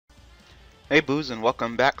Hey Boos, and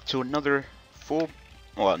welcome back to another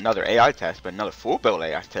another AI test, but another full build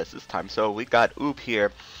AI test this time. So we got Oob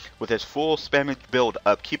here with his full spammage build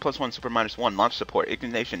of Key +1, Super -1, launch support,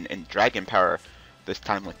 ignition, and dragon power. This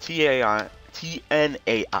time with TNAI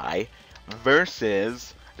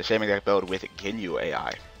versus the same exact build with Ginyu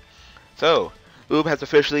AI. So Oob has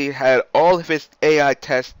officially had all of his AI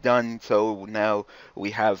tests done. So now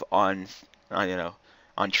we have on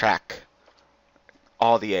track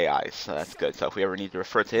all the AIs, so that's good. So if we ever need to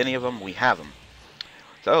refer to any of them, we have them.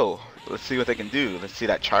 So let's see what they can do. Let's see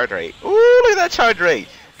that charge rate. Ooh, look at that charge rate.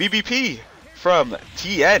 BBP from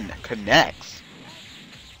TN connects.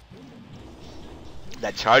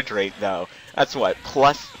 That charge rate though, that's what,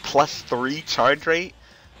 plus 3 charge rate.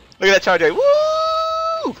 Look at that charge rate. Woo!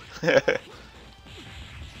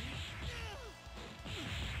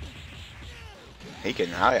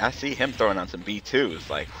 I see him throwing on some B2s,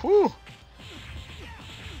 like whoo.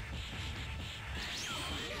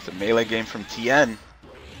 It's a melee game from TN.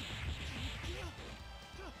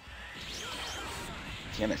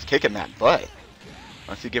 TN is kicking that butt.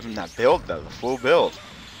 Once you give him that build though, the full build.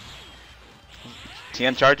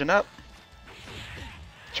 TN charging up.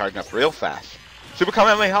 Charging up real fast. Super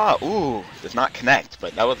Kamehameha. Ooh, does not connect,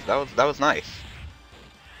 but that was nice.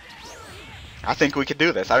 I think we could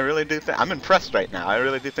do this. I really do think. I'm impressed right now. I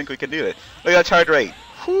really do think we can do it. Look at that charge rate.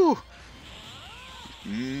 Whew.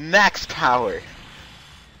 Max power.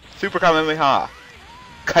 Super Kamehameha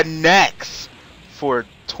connects for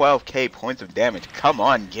 12k points of damage. Come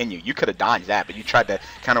on, Ginyu. You could have dodged that, but you tried to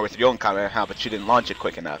counter with your own Kamehameha, but you didn't launch it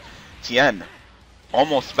quick enough. Tien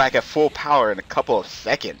almost back at full power in a couple of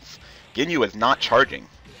seconds. Ginyu is not charging.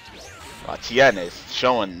 Tien is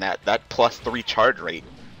showing that +3 charge rate.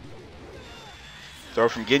 Throw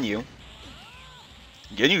from Ginyu.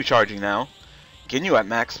 Ginyu charging now. Ginyu at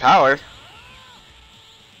max power.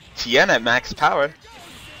 Tien at max power.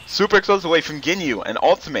 Super explosive away from Ginyu, and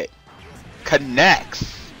ultimate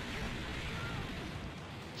connects.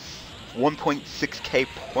 1.6k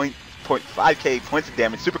point, 0.5k points of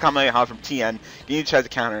damage. Super Kamehameha from Tien. Ginyu tries to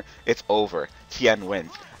counter. It's over. Tien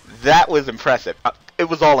wins. That was impressive. It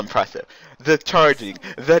was all impressive. The charging,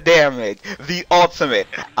 the damage, the ultimate.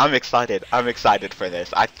 I'm excited. I'm excited for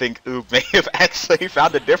this. I think Oob may have actually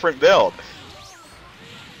found a different build.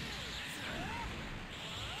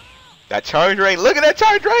 That charge rate, look at that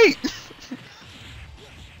charge rate!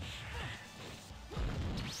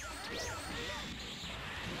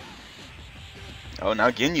 Oh, now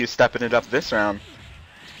Ginyu stepping it up this round.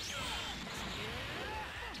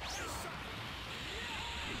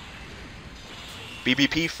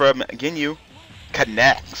 BBP from Ginyu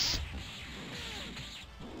connects.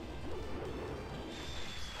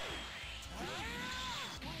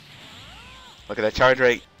 Look at that charge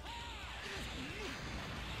rate.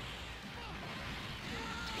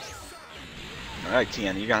 Alright,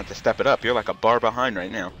 Tien, you're gonna have to step it up. You're like a bar behind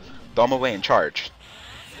right now. Throw him away and charge.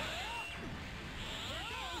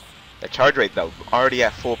 The charge rate, though, already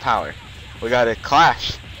at full power. We got a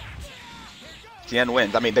clash. Tien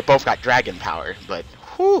wins. I mean, they both got dragon power, but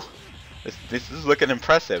whew, this is looking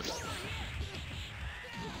impressive.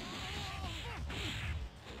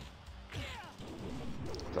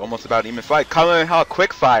 It's almost about even fight. Kamehameha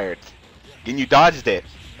quick fired. Ginyu dodged it.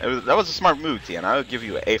 That was a smart move, Tien. I would give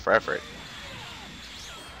you an A for effort.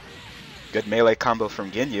 Good melee combo from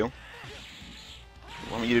Ginyu.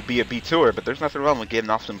 I want you to be a B2er, but there's nothing wrong with getting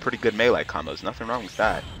off some pretty good melee combos. Nothing wrong with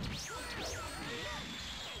that.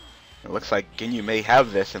 It looks like Ginyu may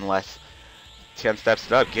have this unless Tien steps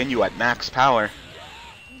it up. Ginyu at max power.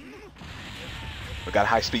 We got a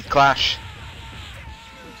high speed clash.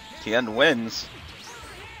 Tien wins.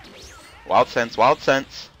 Wild Sense, Wild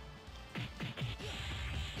Sense.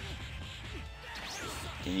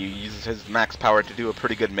 Ginyu uses his max power to do a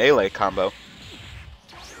pretty good melee combo.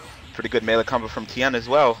 Pretty good melee combo from Tien as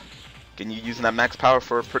well. Ginyu using that max power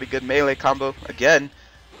for a pretty good melee combo again.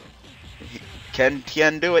 Can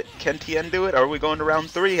Tien do it? Can Tien do it? Or are we going to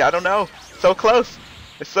round 3? I don't know. So close.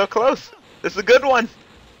 It's so close. This is a good one.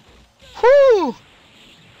 Whoo!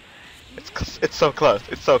 It's so close.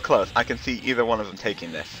 It's so close. I can see either one of them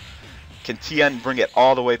taking this. Can Tien bring it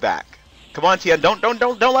all the way back? Come on, Tien. Don't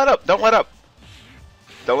let up. Don't let up.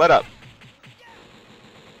 Don't let up.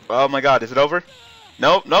 Oh my god, is it over?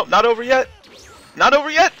 Nope, nope, not over yet. Not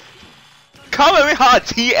over yet. Kamehameha,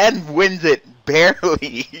 Tien wins it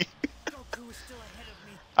barely.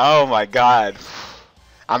 Oh my god.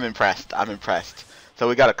 I'm impressed. I'm impressed. So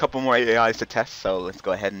we got a couple more AIs to test, so let's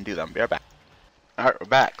go ahead and do them. Be right back. Alright, we're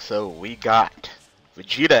back. So we got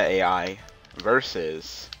Vegeta AI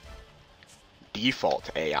versus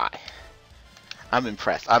Default AI. I'm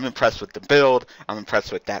impressed. I'm impressed with the build. I'm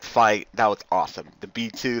impressed with that fight. That was awesome. The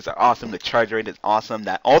B2s are awesome. The charge rate is awesome.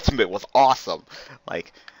 That ultimate was awesome.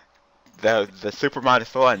 Like, the super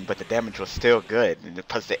 -1, but the damage was still good. And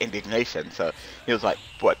plus the indignation. So, it was like,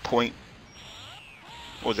 what, point...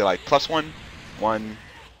 What was it, like, +1? 1...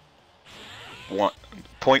 1...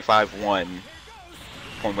 0.51...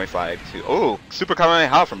 0.52. Oh, Super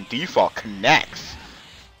Kamehameha from default connects.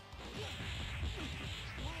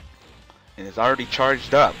 And it's already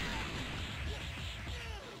charged up.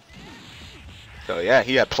 So yeah,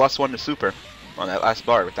 he had +1 to super on that last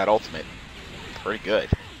bar with that ultimate. Pretty good.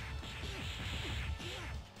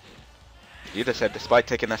 Vegeta said, despite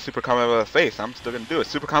taking that Super Kamehameha face, I'm still gonna do it.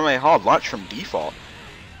 Super Kamehameha launch from default.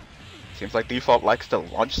 Seems like default likes to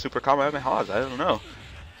launch Super Kamehamehas. I don't know.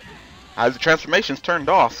 As the transformation's turned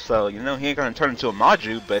off, so you know he ain't gonna turn into a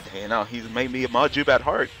Maju, but you know he's maybe a Maju at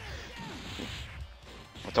heart.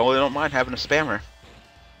 I totally don't mind having a spammer.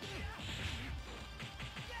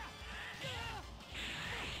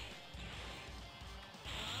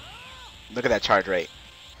 Look at that charge rate.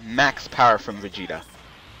 Max power from Vegeta.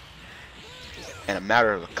 In a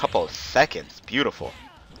matter of a couple of seconds. Beautiful.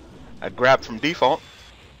 A grab from default.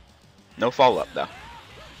 No follow-up though.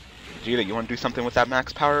 Vegeta, you want to do something with that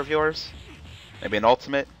max power of yours? Maybe an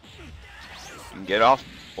ultimate? You can get off.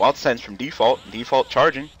 Wild Sense from default. Default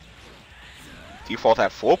charging. Default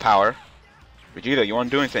at full power. Vegeta, you want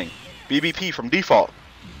to do anything? BBP from default.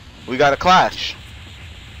 We got a clash.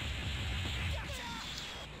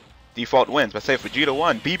 Default wins, but say if Vegeta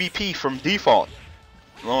won. BBP from default.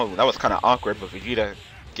 Oh, that was kind of awkward, but Vegeta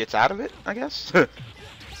gets out of it, I guess.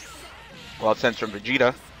 Wild Sense from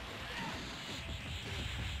Vegeta.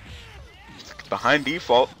 Behind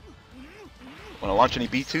default. Want to launch any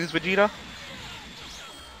B2s, Vegeta?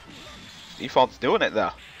 Default's doing it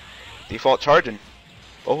though. Default charging.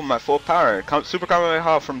 Both of them at full power. Super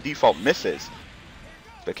Kamehameha from default misses,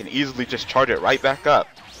 but can easily just charge it right back up.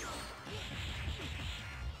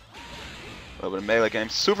 A little bit of melee game.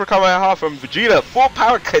 Super Kamehameha from Vegeta. Full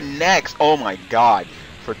power connects. Oh my god.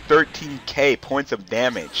 For 13k points of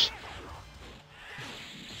damage.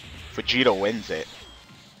 Vegeta wins it.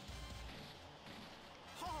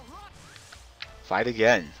 Fight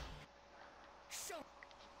again.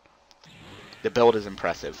 The build is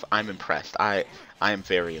impressive. I'm impressed. I am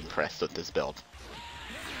very impressed with this build.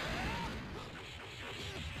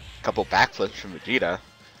 Couple backflips from Vegeta.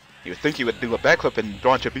 You would think he would do a backflip and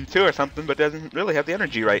launch a B2 or something, but doesn't really have the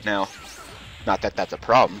energy right now. Not that that's a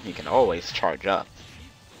problem. He can always charge up.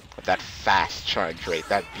 With that fast charge rate.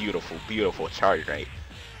 That beautiful, beautiful charge rate.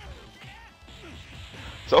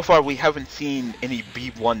 So far, we haven't seen any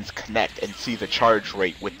B1s connect and see the charge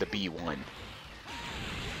rate with the B1.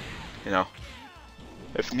 You know,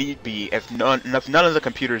 if need be, if none of the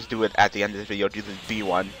computers do it at the end of the video, do the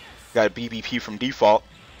B1, got a BBP from default,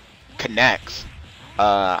 connects,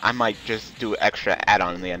 I might just do extra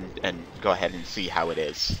add-on in the end and go ahead and see how it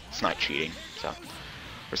is. It's not cheating, so.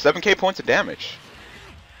 For 7k points of damage,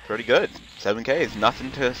 pretty good. 7k is nothing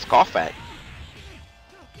to scoff at.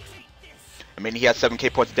 I mean, he had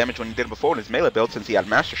 7k points of damage when he did it before in his melee build since he had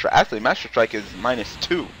Master Strike. Actually, Master Strike is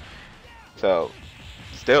 -2. So,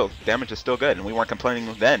 still, damage is still good. And we weren't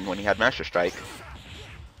complaining then when he had Master Strike.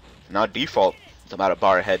 Now default is about a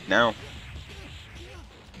bar ahead now.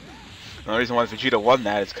 The only reason why Vegeta won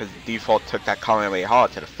that is because default took that Kamehameha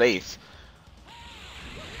to the face.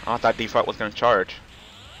 I thought default was going to charge.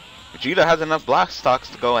 Vegeta has enough blast stocks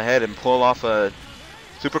to go ahead and pull off a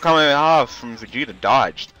Super Kamehameha from Vegeta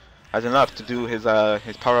dodged. Has enough to do his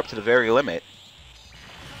power up to the very limit.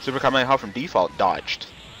 Super Kamehameha from default dodged.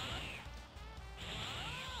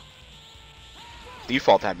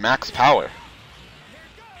 Default had max power.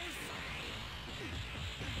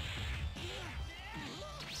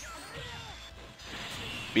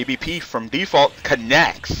 BBP from default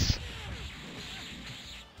connects.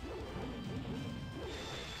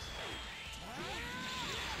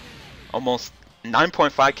 Almost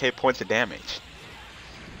 9.5k points of damage.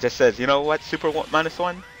 Just says, you know what, Super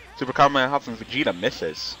 -1? Super Kamehameha from Vegeta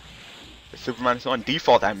misses. The Super -1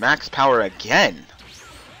 default at max power again.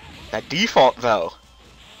 That default though.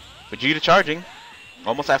 Vegeta charging.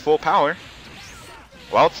 Almost at full power.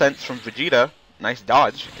 Wild Sense from Vegeta. Nice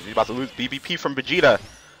dodge, because he's about to lose BBP from Vegeta.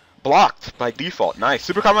 Blocked by default. Nice.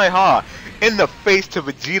 Super Kamehameha in the face to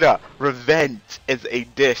Vegeta. Revenge is a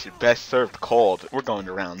dish best served cold. We're going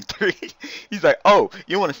to round 3. He's like, oh,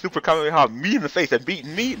 you want to Super Kamehameha me in the face and beat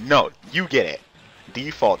me? No, you get it.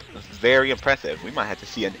 Default is very impressive. We might have to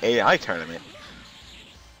see an AI tournament.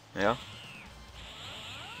 Yeah.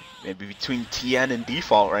 Maybe between TN and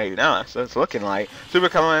default right now. So it's looking like Super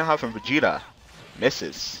Kamehameha from Vegeta.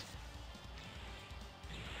 Misses.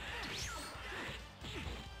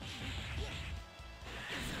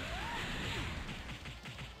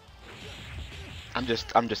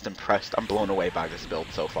 I'm just impressed. I'm blown away by this build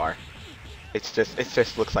so far. It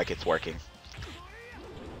just looks like it's working.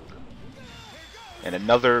 And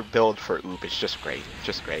another build for Oop is just great.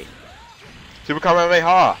 Just great. Super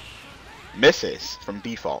Kamehameha! Misses from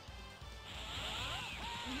default.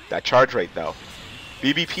 That charge rate though.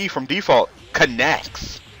 BBP from default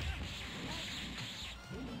connects.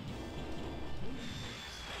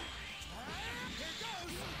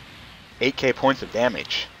 $8K points of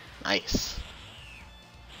damage. Nice.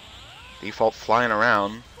 Default flying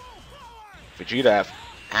around. Vegeta have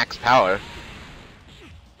max power.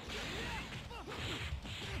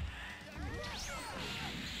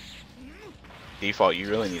 Default, you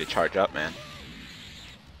really need to charge up, man.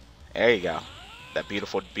 There you go. That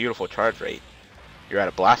beautiful, beautiful charge rate. You're at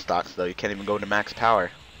a Blastox, though. You can't even go to max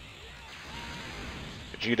power.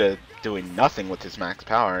 Vegeta doing nothing with his max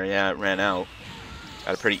power. Yeah, it ran out.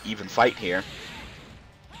 Got a pretty even fight here.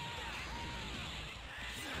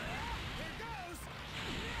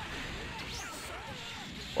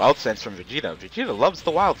 Wild Sense from Vegeta. Vegeta loves the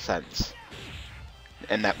Wild Sense.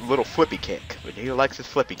 And that little flippy kick. Vegeta likes his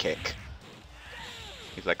flippy kick.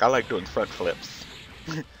 He's like, I like doing front flips.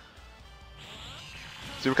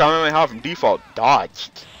 Super Kamehameha from default.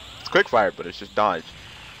 Dodged. It's quick fire, but it's just dodged.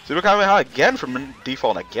 Super Kamehameha again from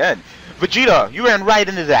default again. Vegeta, you ran right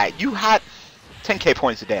into that. You had 10k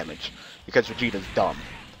points of damage. Because Vegeta's dumb.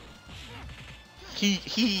 He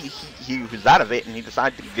was out of it and he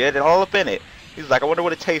decided to get it all up in it. He's like, I wonder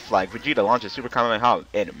what it tastes like. Vegeta launches Super Kamehameha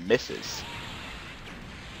and it misses.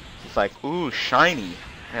 It's like, ooh, shiny.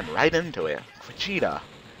 And right into it. Vegeta.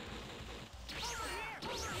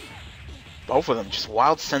 Both of them just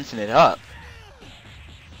wild sensing it up.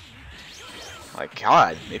 Like,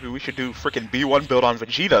 God, maybe we should do freaking B1 build on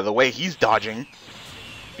Vegeta the way he's dodging.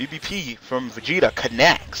 BBP from Vegeta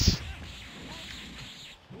connects.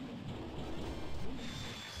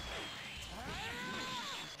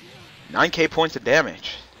 $9K points of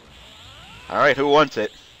damage. Alright, who wants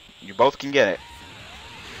it? You both can get it.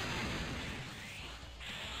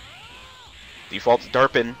 Default's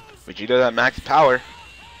derping. Vegeta at max power.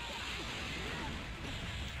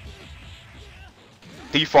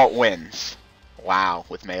 Default wins. Wow,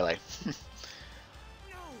 with melee.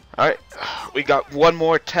 Alright, we got one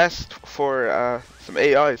more test for some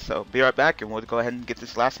AI, so be right back and we'll go ahead and get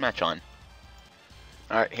this last match on.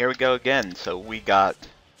 Alright, here we go again. So we got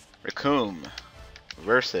Recoome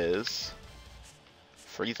versus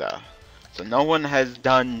Frieza. So no one has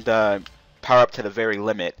done the power up to the very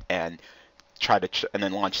limit and try to and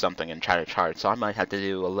then launch something and try to charge. So I might have to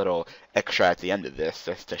do a little extra at the end of this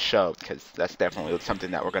just to show, because that's definitely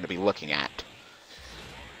something that we're going to be looking at.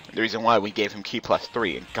 The reason why we gave him Ki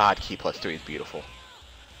 +3, and God, Ki +3 is beautiful.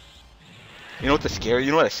 You know what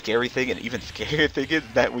a scary thing, and even scarier thing is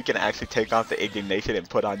that we can actually take off the Indignation and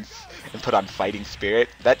put on Fighting Spirit.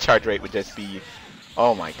 That charge rate would just be,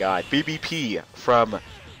 oh my God. BBP from,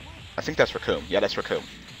 I think that's Recoome. Yeah, that's Recoome.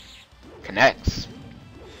 Connects.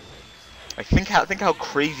 I think how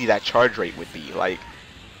crazy that charge rate would be. Like,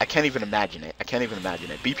 I can't even imagine it. I can't even imagine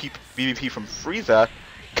it. BBP from Frieza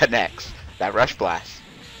connects. That Rush Blast.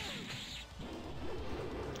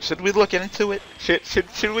 Should we look into it?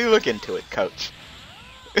 Should we look into it, Coach?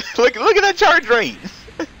 look at that charge rate.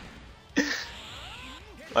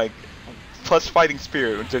 Like, plus Fighting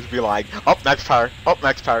Spirit would just be like, up max power, up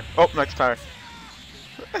max power, up max power.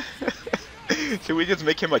 Should we just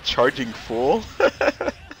make him a charging fool?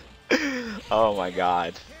 Oh my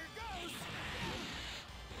God.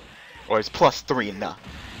 Or is +3 enough?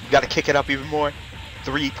 You gotta kick it up even more.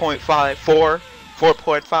 3.5, 4,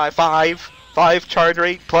 4.5, 5 charge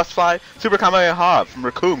rate, +5. Super Kamehameha from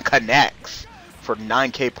Recoome connects for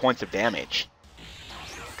 9k points of damage.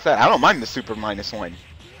 I don't mind the super -1.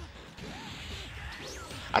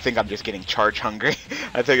 I think I'm just getting charge hungry.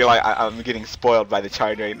 I think like I'm getting spoiled by the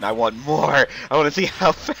charge rate and I want more. I want to see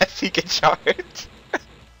how fast he can charge.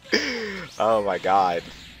 Oh my God.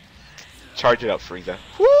 Charge it up, Frieza.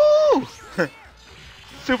 Woo!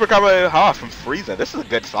 Super Kamehameha from Frieza. This is a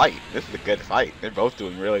good fight. This is a good fight. They're both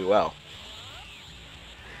doing really well.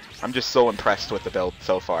 I'm just so impressed with the build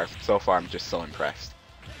so far. So far, I'm just so impressed.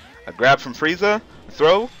 A grab from Frieza.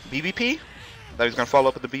 Throw. BBP. I thought he was going to follow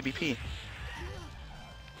up with the BBP.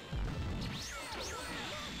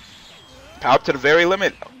 Power up to the very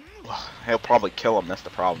limit. He'll probably kill him. That's the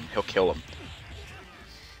problem. He'll kill him.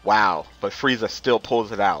 Wow. But Frieza still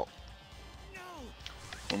pulls it out.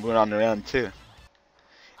 We're moving on to round 2.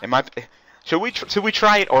 Should we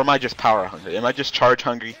try it, or am I just power hungry? Am I just charge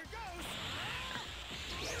hungry?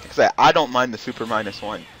 Like I don't mind the super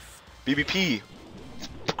 -1. BBP,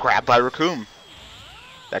 grabbed by Raccoon.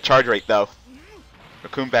 That charge rate though.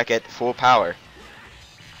 Raccoon back at full power.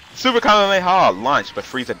 Super Kamehameha launched, but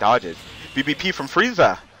Frieza dodges. BBP from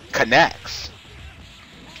Frieza connects.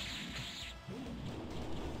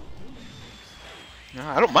 No,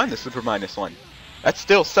 I don't mind the super -1. That's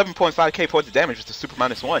still 7.5k points of damage with the super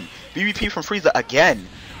 -1. BBP from Frieza again.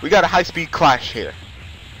 We got a high-speed clash here.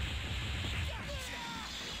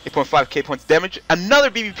 8.5k points damage. Another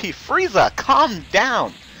BBP. Frieza, calm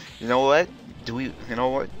down. You know what? You know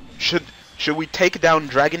what? Should we take down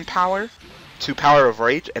Dragon Power to Power of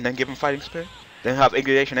Rage and then give him Fighting Spirit? Then have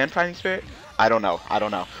Ingredation and Fighting Spirit? I don't know.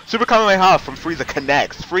 Super Kamehameha from Frieza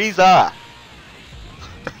connects. Frieza!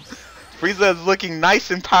 Frieza is looking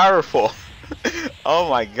nice and powerful. Oh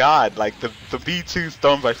my god, like the B2s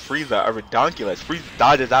thrown by Frieza are ridiculous. Frieza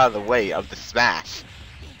dodges out of the way of the smash.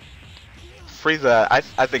 Frieza, I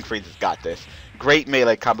think Frieza's got this. Great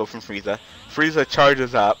melee combo from Frieza. Frieza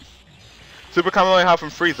charges up. Super Kamehameha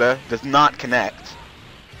from Frieza does not connect.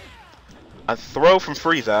 A throw from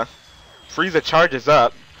Frieza. Frieza charges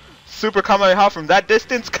up. Super Kamehameha from that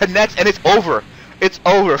distance connects, and it's over. It's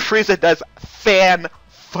over. Frieza does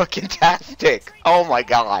fan-fucking-tastic. Oh my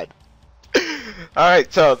god.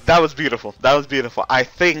 Alright, so that was beautiful. That was beautiful. I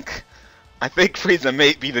think Frieza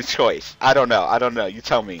may be the choice. I don't know. You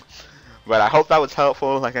tell me. But I hope that was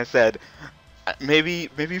helpful. Like I said, maybe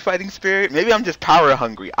Fighting Spirit. Maybe I'm just power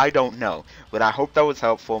hungry. I don't know. But I hope that was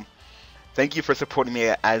helpful. Thank you for supporting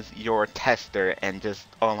me as your tester, and just,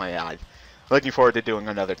 oh my god. Looking forward to doing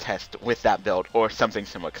another test with that build or something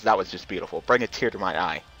similar, because that was just beautiful. Bring a tear to my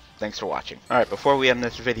eye. Thanks for watching. Alright, before we end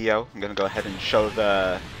this video, I'm going to go ahead and show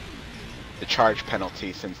the charge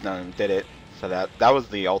penalty, since none of them did it. So that was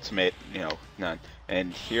the ultimate, none.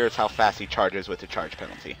 And here's how fast he charges with the charge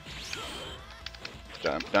penalty.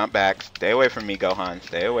 Jump back. Stay away from me, Gohan.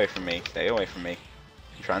 Stay away from me. Stay away from me.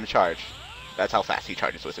 I'm trying to charge. That's how fast he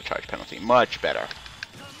charges with the charge penalty. Much better.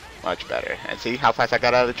 Much better. And see how fast I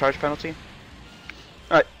got out of the charge penalty?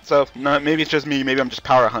 Alright, so maybe it's just me. Maybe I'm just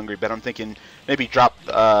power hungry, but I'm thinking maybe drop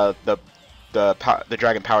the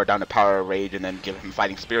Dragon Power down to Power Rage and then give him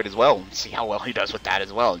Fighting Spirit as well. And see how well he does with that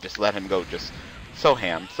as well. And just let him go just so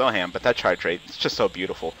ham. But that charge rate, it's just so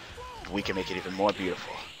beautiful. We can make it even more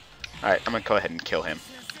beautiful. Alright, I'm gonna go ahead and kill him.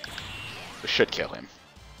 We should kill him.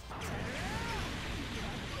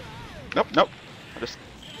 Nope. I'll just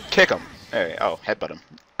kick him. There, oh, headbutt him.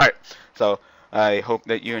 Alright, so I hope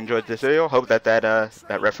that you enjoyed this video. Hope that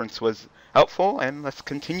that reference was helpful, and let's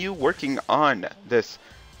continue working on this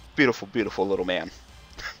beautiful, beautiful little man.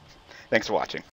 Thanks for watching.